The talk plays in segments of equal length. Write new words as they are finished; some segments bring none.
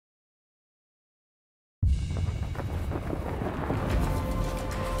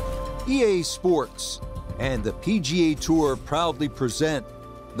EA Sports and the PGA Tour proudly present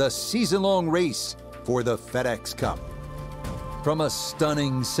the season-long race for the FedEx Cup. From a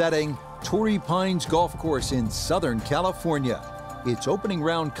stunning setting, Torrey Pines Golf Course in Southern California, it's opening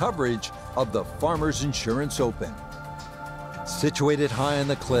round coverage of the Farmers Insurance Open. Situated high on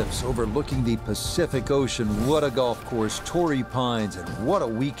the cliffs overlooking the Pacific Ocean, what a golf course, Torrey Pines, and what a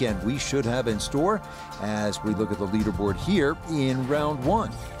weekend we should have in store as we look at the leaderboard here in round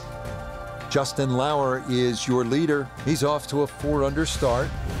one. Justin Lauer is your leader. He's off to a 4-under start.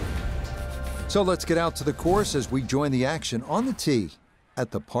 So let's get out to the course as we join the action on the tee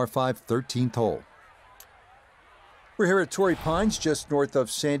at the par 5 13th hole. We're here at Torrey Pines, just north of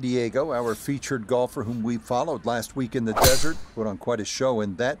San Diego. Our featured golfer whom we followed last week in the desert put on quite a show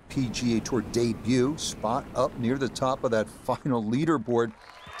in that PGA Tour debut. Spot up near the top of that final leaderboard.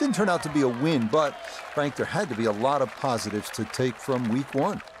 Didn't turn out to be a win, but Frank, there had to be a lot of positives to take from week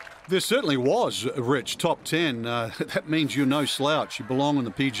one. There certainly was, Rich. Top 10. That means you're no slouch. You belong on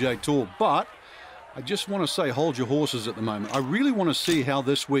the PGA Tour. But I just want to say hold your horses at the moment. I really want to see how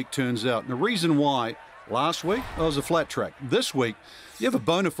this week turns out. And the reason why, last week, it was a flat track. This week, you have a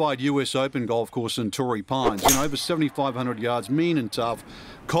bona fide US Open golf course in Torrey Pines. You know, over 7,500 yards, mean and tough.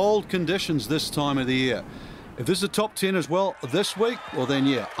 Cold conditions this time of the year. If this is a top 10 as well this week, well then,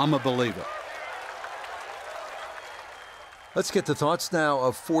 yeah, I'm a believer. Let's get the thoughts now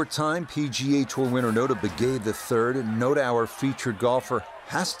of four-time PGA Tour winner Nota Begay III. Nota, our featured golfer,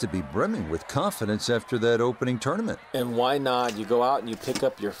 has to be brimming with confidence after that opening tournament. And why not? You go out and you pick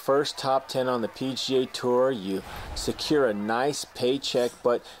up your first top 10 on the PGA Tour. You secure a nice paycheck,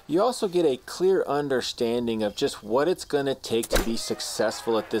 but you also get a clear understanding of just what it's going to take to be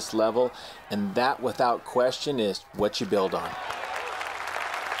successful at this level. And that, without question, is what you build on.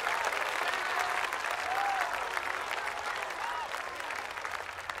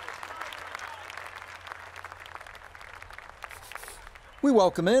 We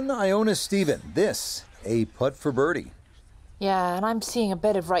welcome in Iona Stephen. This, a putt for birdie. Yeah, and I'm seeing a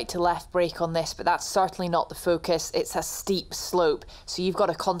bit of right-to-left break on this, but that's certainly not the focus. It's a steep slope, so you've got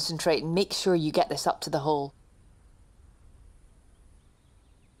to concentrate and make sure you get this up to the hole.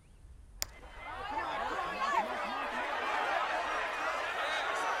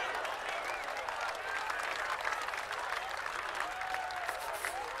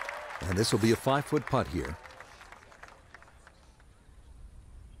 And this will be a 5-foot putt here.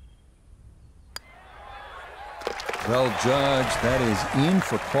 Well judged. That is in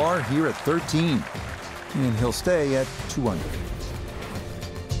for par here at 13. And he'll stay at 2 under.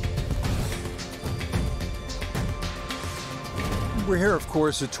 We're here, of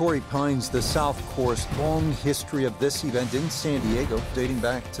course, at Torrey Pines, the South Course. Long history of this event in San Diego, dating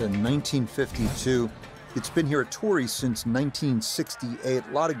back to 1952. It's been here at Torrey since 1968.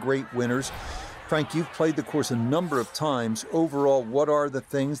 A lot of great winners. Frank, you've played the course a number of times. Overall, what are the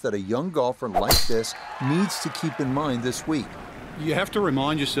things that a young golfer like this needs to keep in mind this week? You have to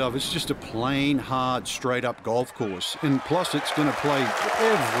remind yourself it's just a plain, hard, straight-up golf course. And plus, it's going to play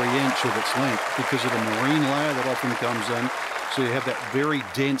every inch of its length because of the marine layer that often comes in. So you have that very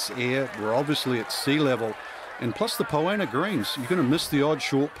dense air. We're obviously at sea level. And plus the Poana greens. You're going to miss the odd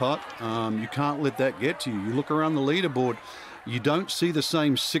short putt. You can't let that get to you. You look around the leaderboard, you don't see the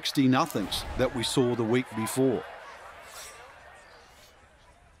same 60-nothings that we saw the week before.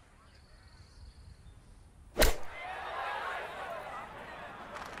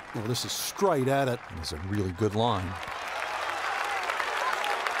 Well, this is straight at it. It's a really good line.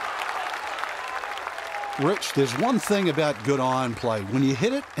 Rich, there's one thing about good iron play. When you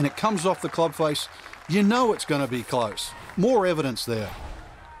hit it and it comes off the club face, you know it's going to be close. More evidence there.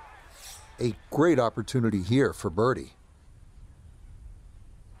 A great opportunity here for birdie.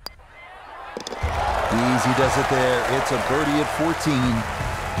 Easy does it there. It's a birdie at 14.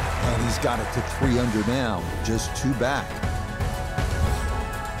 And he's got it to 3 under now, just 2 back.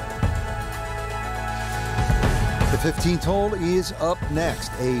 The 15th hole is up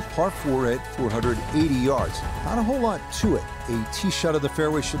next, a par 4 at 480 yards. Not a whole lot to it. A tee shot of the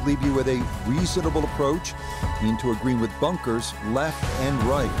fairway should leave you with a reasonable approach into a green with bunkers left and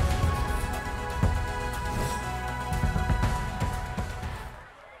right.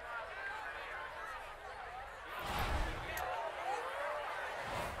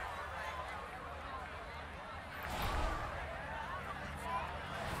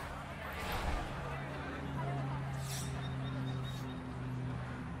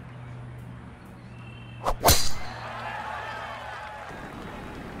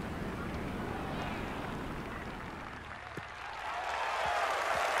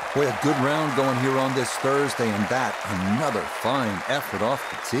 Boy, a good round going here on this Thursday, and that another fine effort off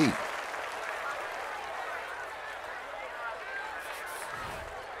the tee.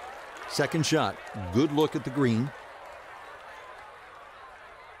 Second shot, good look at the green.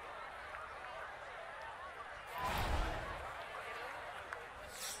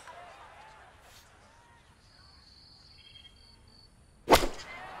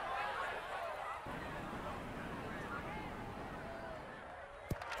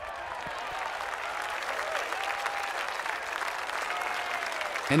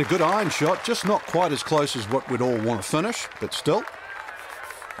 And a good iron shot, just not quite as close as what we'd all want to finish, but still.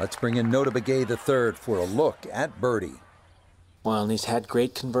 Let's bring in Nota Begay III for a look at birdie. Well, and he's had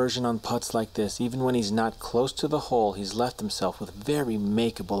great conversion on putts like this. Even when he's not close to the hole, he's left himself with very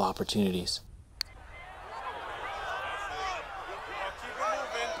makeable opportunities.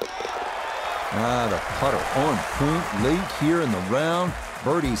 The putter on point late here in the round.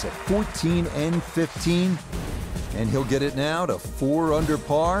 Birdie's at 14 and 15. And he'll get it now to 4 under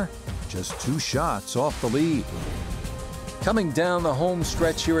par. Just 2 shots off the lead. Coming down the home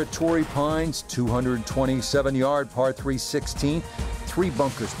stretch here at Torrey Pines, 227-yard par 3 16th. 3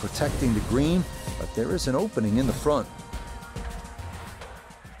 bunkers protecting the green, but there is an opening in the front.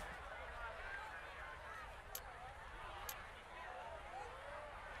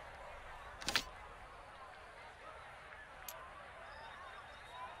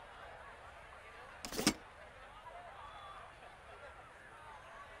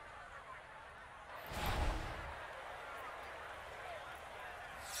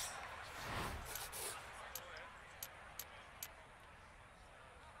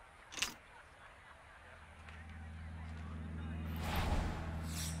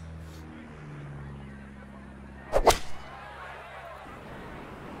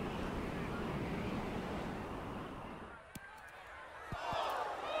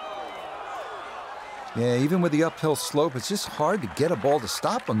 Yeah, even with the uphill slope, it's just hard to get a ball to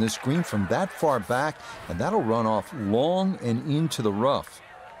stop on this green from that far back, and that'll run off long and into the rough.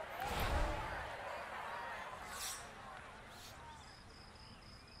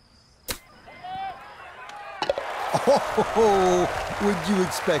 Oh, would you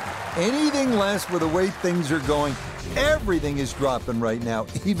expect anything less with the way things are going? Everything is dropping right now,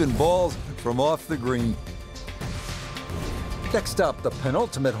 even balls from off the green. Next up, the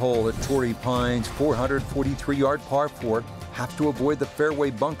penultimate hole at Torrey Pines, 443-yard par 4. Have to avoid the fairway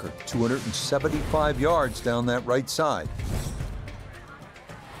bunker, 275 yards down that right side.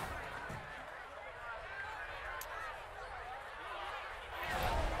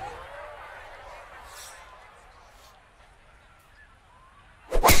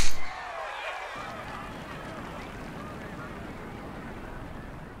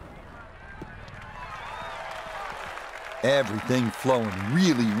 Everything flowing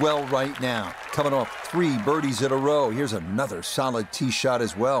really well right now. Coming off 3 birdies in a row. Here's another solid tee shot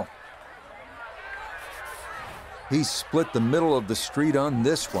as well. He split the middle of the street on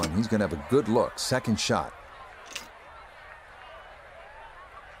this one. He's going to have a good look. Second shot.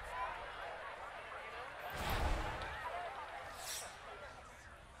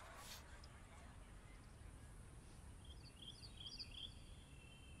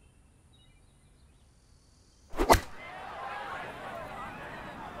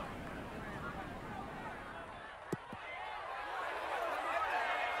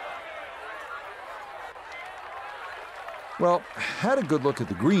 Well, had a good look at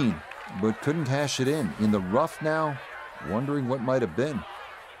the green, but couldn't cash it in. In the rough now, wondering what might have been.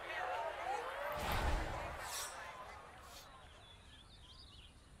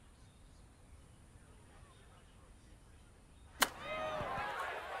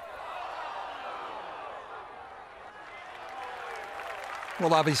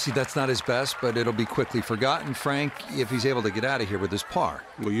 Well, obviously that's not his best, but it'll be quickly forgotten, Frank, if he's able to get out of here with his par.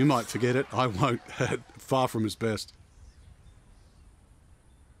 Well, you might forget it. I won't. Far from his best.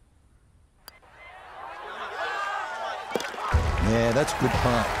 Yeah, that's good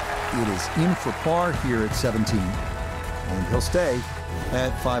par. It is in for par here at 17, and he'll stay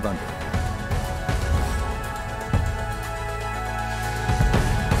at 5 under.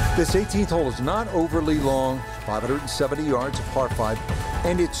 This 18th hole is not overly long, 570 yards of par 5,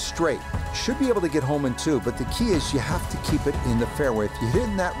 and it's straight. Should be able to get home in 2, but the key is you have to keep it in the fairway. If you hit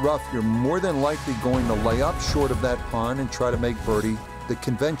in that rough, you're more than likely going to lay up short of that pond and try to make birdie the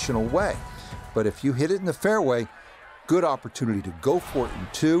conventional way. But if you hit it in the fairway, good opportunity to go for it in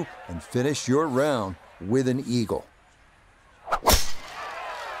 2 and finish your round with an eagle.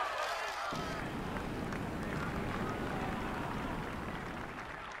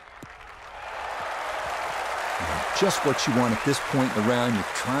 Just what you want at this point in the round. You're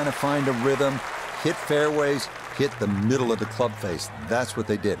trying to find a rhythm, hit fairways, hit the middle of the club face. That's what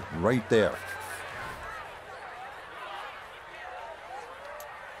they did right there.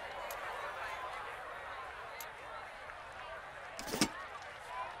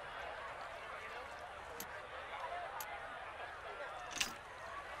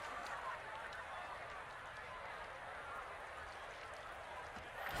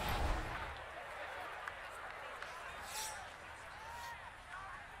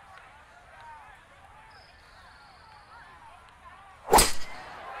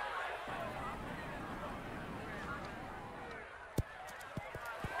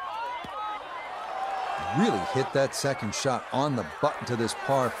 really hit that second shot on the button to this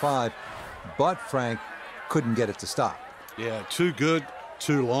par 5, but Frank couldn't get it to stop. Yeah, too good,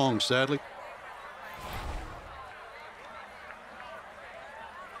 too long, sadly.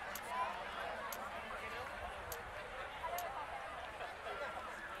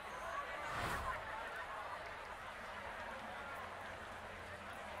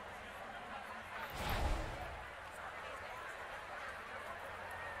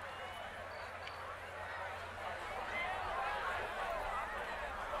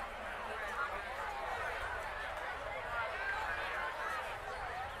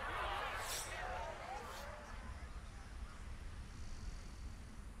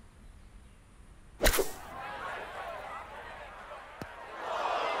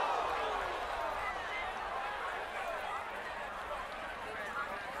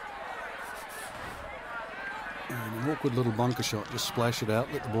 And an awkward little bunker shot. Just splash it out,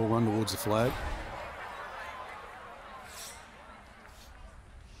 let the ball run towards the flag.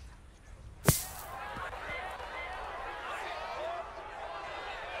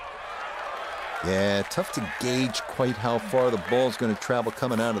 Yeah, tough to gauge quite how far the ball's going to travel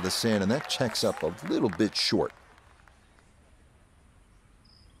coming out of the sand, and that checks up a little bit short.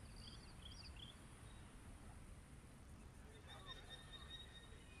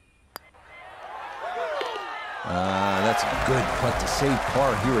 That's a good putt to save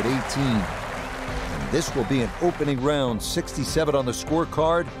par here at 18. And this will be an opening round 67 on the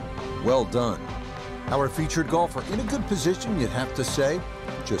scorecard. Well done. Our featured golfer in a good position, you'd have to say.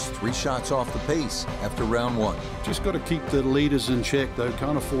 Just 3 shots off the pace after round 1. Just got to keep the leaders in check, though.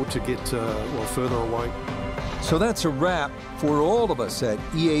 Can't afford to get further away. So that's a wrap for all of us at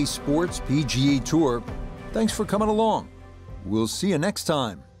EA Sports PGA Tour. Thanks for coming along. We'll see you next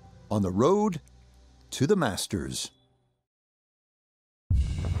time on the road to the Masters.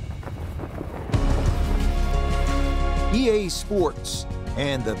 EA Sports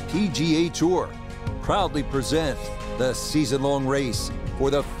and the PGA Tour proudly present the season-long race for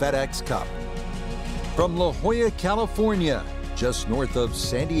the FedEx Cup. From La Jolla, California, just north of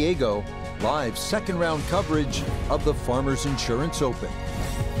San Diego, live second-round coverage of the Farmers Insurance Open.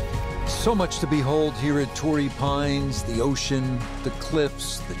 So much to behold here at Torrey Pines: the ocean, the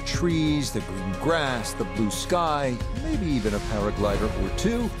cliffs, the trees, the green grass, the blue sky, maybe even a paraglider or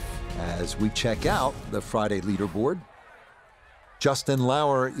two as we check out the Friday leaderboard. Justin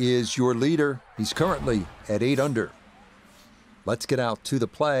Lauer is your leader. He's currently at 8 under. Let's get out to the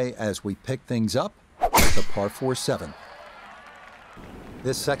play as we pick things up at the par 4-7.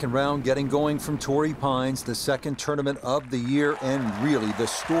 This second round getting going from Torrey Pines, the second tournament of the year, and really the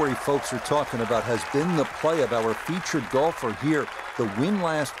story folks are talking about has been the play of our featured golfer here. The win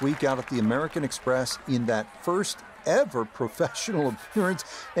last week out at the American Express in that first ever professional appearance,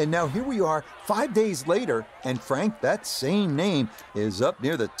 and now here we are 5 days later, and Frank, that same name is up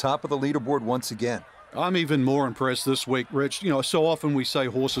near the top of the leaderboard once again. I'm even more impressed this week, Rich. You know, so often we say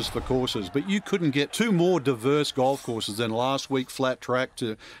horses for courses, but you couldn't get 2 more diverse golf courses than last week, flat track,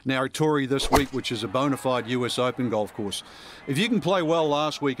 to now Torrey this week, which is a bona fide US Open golf course. If you can play well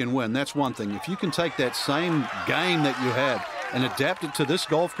last week and win, that's one thing. If you can take that same game that you had and adapt it to this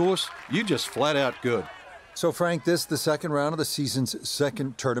golf course, you just flat out good. So, Frank, this is the second round of the season's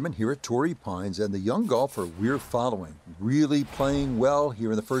second tournament here at Torrey Pines, and the young golfer we're following really playing well here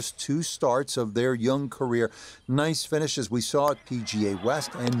in the first 2 starts of their young career. Nice finish as we saw at PGA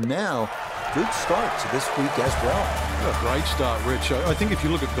West, and now good start to this week as well. What a great start, Rich. I think if you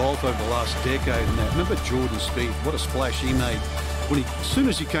look at golf over the last decade and that, remember Jordan Spieth, what a splash he made. As soon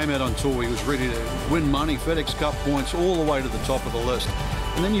as he came out on tour, he was ready to win money, FedEx Cup points, all the way to the top of the list.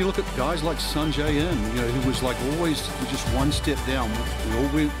 And then you look at guys like Sanjay In, who was like always just one step down.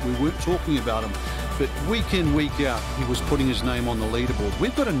 We weren't talking about him, but week in, week out, he was putting his name on the leaderboard.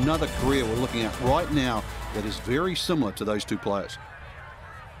 We've got another career we're looking at right now that is very similar to those 2 players.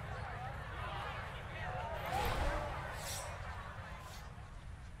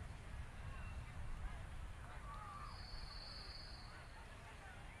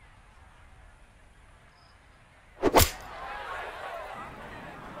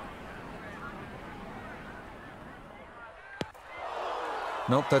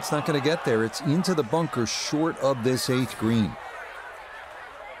 Nope, that's not going to get there. It's into the bunker short of this 8th green.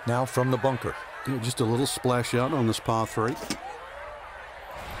 Now from the bunker. Just a little splash out on this par 3.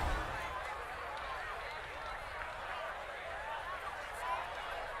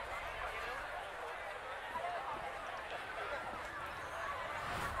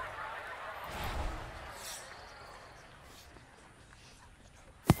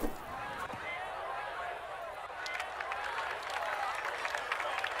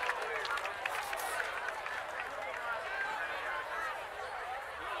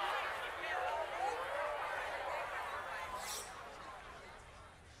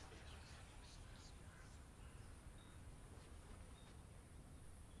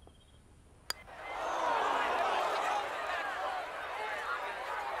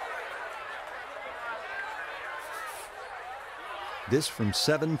 This from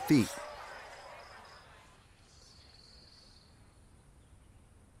 7 feet.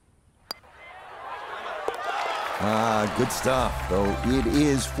 Good stuff, though it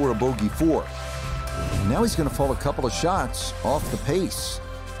is for a bogey 4. And now he's going to fall a couple of shots off the pace.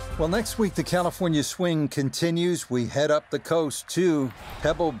 Well, next week the California swing continues. We head up the coast to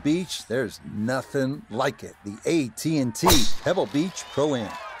Pebble Beach. There's nothing like it. The AT&T Pebble Beach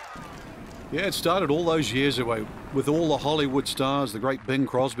Pro-Am. Yeah, it started all those years ago with all the Hollywood stars. The great Bing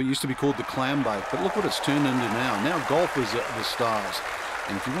Crosby used to be called the clam bake, but look what it's turned into now. Now golf is the stars.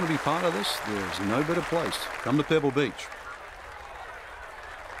 And if you want to be part of this, there's no better place. Come to Pebble Beach.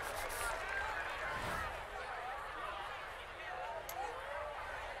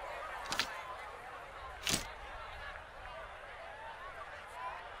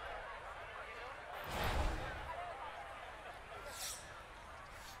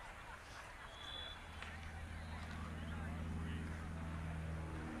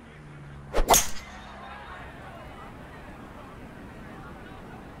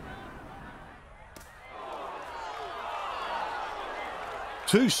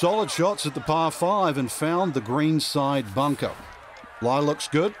 Two solid shots at the par 5 and found the green side bunker. Lie looks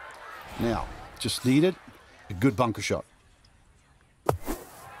good. Now, just needed a good bunker shot.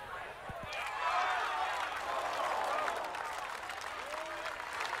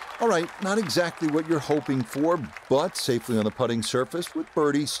 All right, not exactly what you're hoping for, but safely on the putting surface with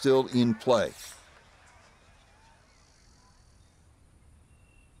birdie still in play.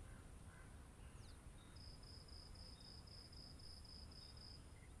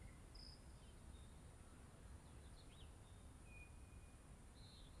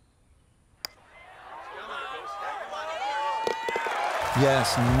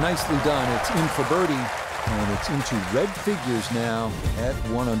 Yes, nicely done. It's in for birdie, and it's into red figures now at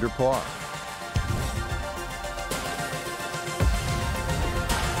 1 under par.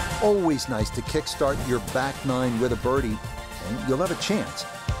 Always nice to kickstart your back 9 with a birdie, and you'll have a chance.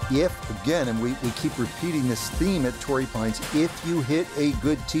 If, again, and we keep repeating this theme at Torrey Pines, if you hit a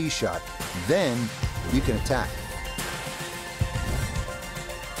good tee shot, then you can attack.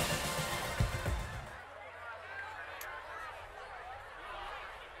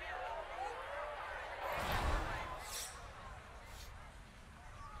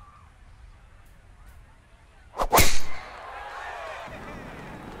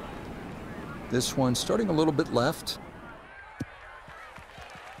 This one starting a little bit left.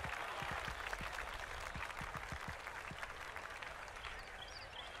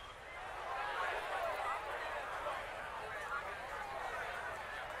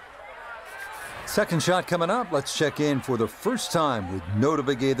 Second shot coming up. Let's check in for the first time with Nota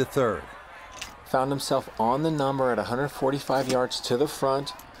Begay III. Found himself on the number at 145 yards to the front,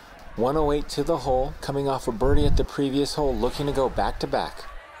 108 to the hole, coming off a birdie at the previous hole, looking to go back to back.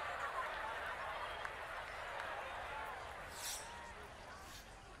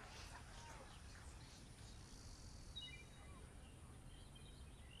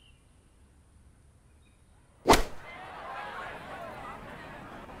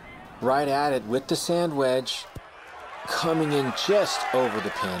 Right at it with the sand wedge, coming in just over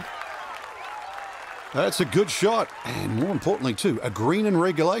the pin. That's a good shot, and more importantly too, a green in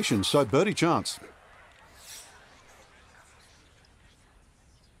regulation, so birdie chance.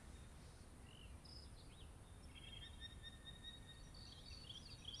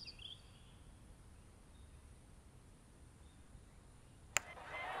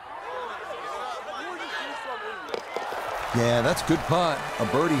 Yeah, that's good putt. A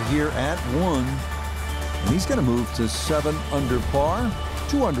birdie here at 1. And he's going to move to 7 under par,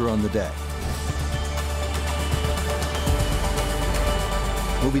 2 under on the day.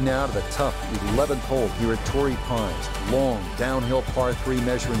 Moving now to the tough 11th hole here at Torrey Pines. Long downhill par 3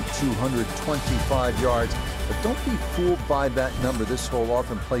 measuring 225 yards. But don't be fooled by that number. This hole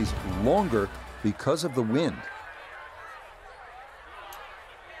often plays longer because of the wind.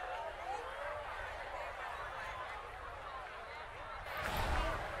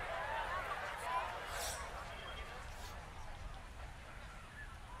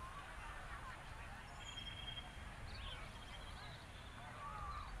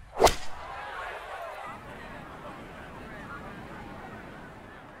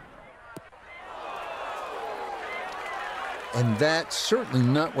 And that's certainly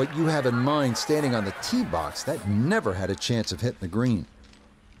not what you have in mind standing on the tee box. That never had a chance of hitting the green.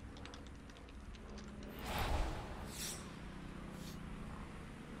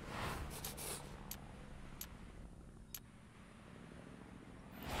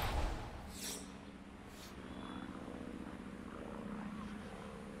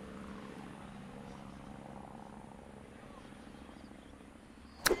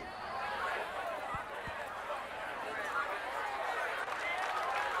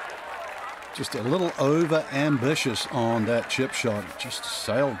 Just a little over-ambitious on that chip shot. Just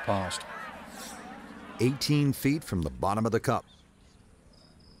sailed past. 18 feet from the bottom of the cup.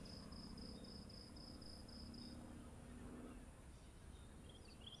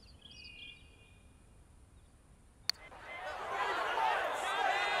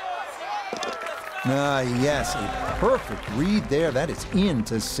 Yes, a perfect read there. That is in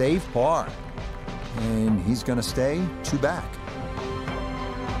to save par. And he's going to stay 2 back.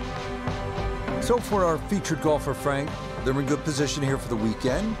 So for our featured golfer, Frank, they're in good position here for the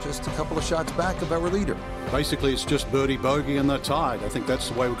weekend. Just a couple of shots back of our leader. Basically, it's just birdie, bogey, and they're tied. I think that's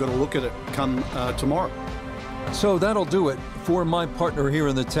the way we've got to look at it come tomorrow. So that'll do it for my partner here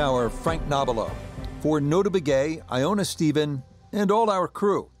in the tower, Frank Nobilo. For Nota Begay, Iona Stephen, and all our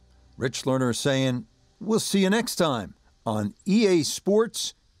crew, Rich Lerner saying, we'll see you next time on EA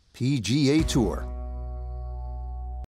Sports PGA Tour.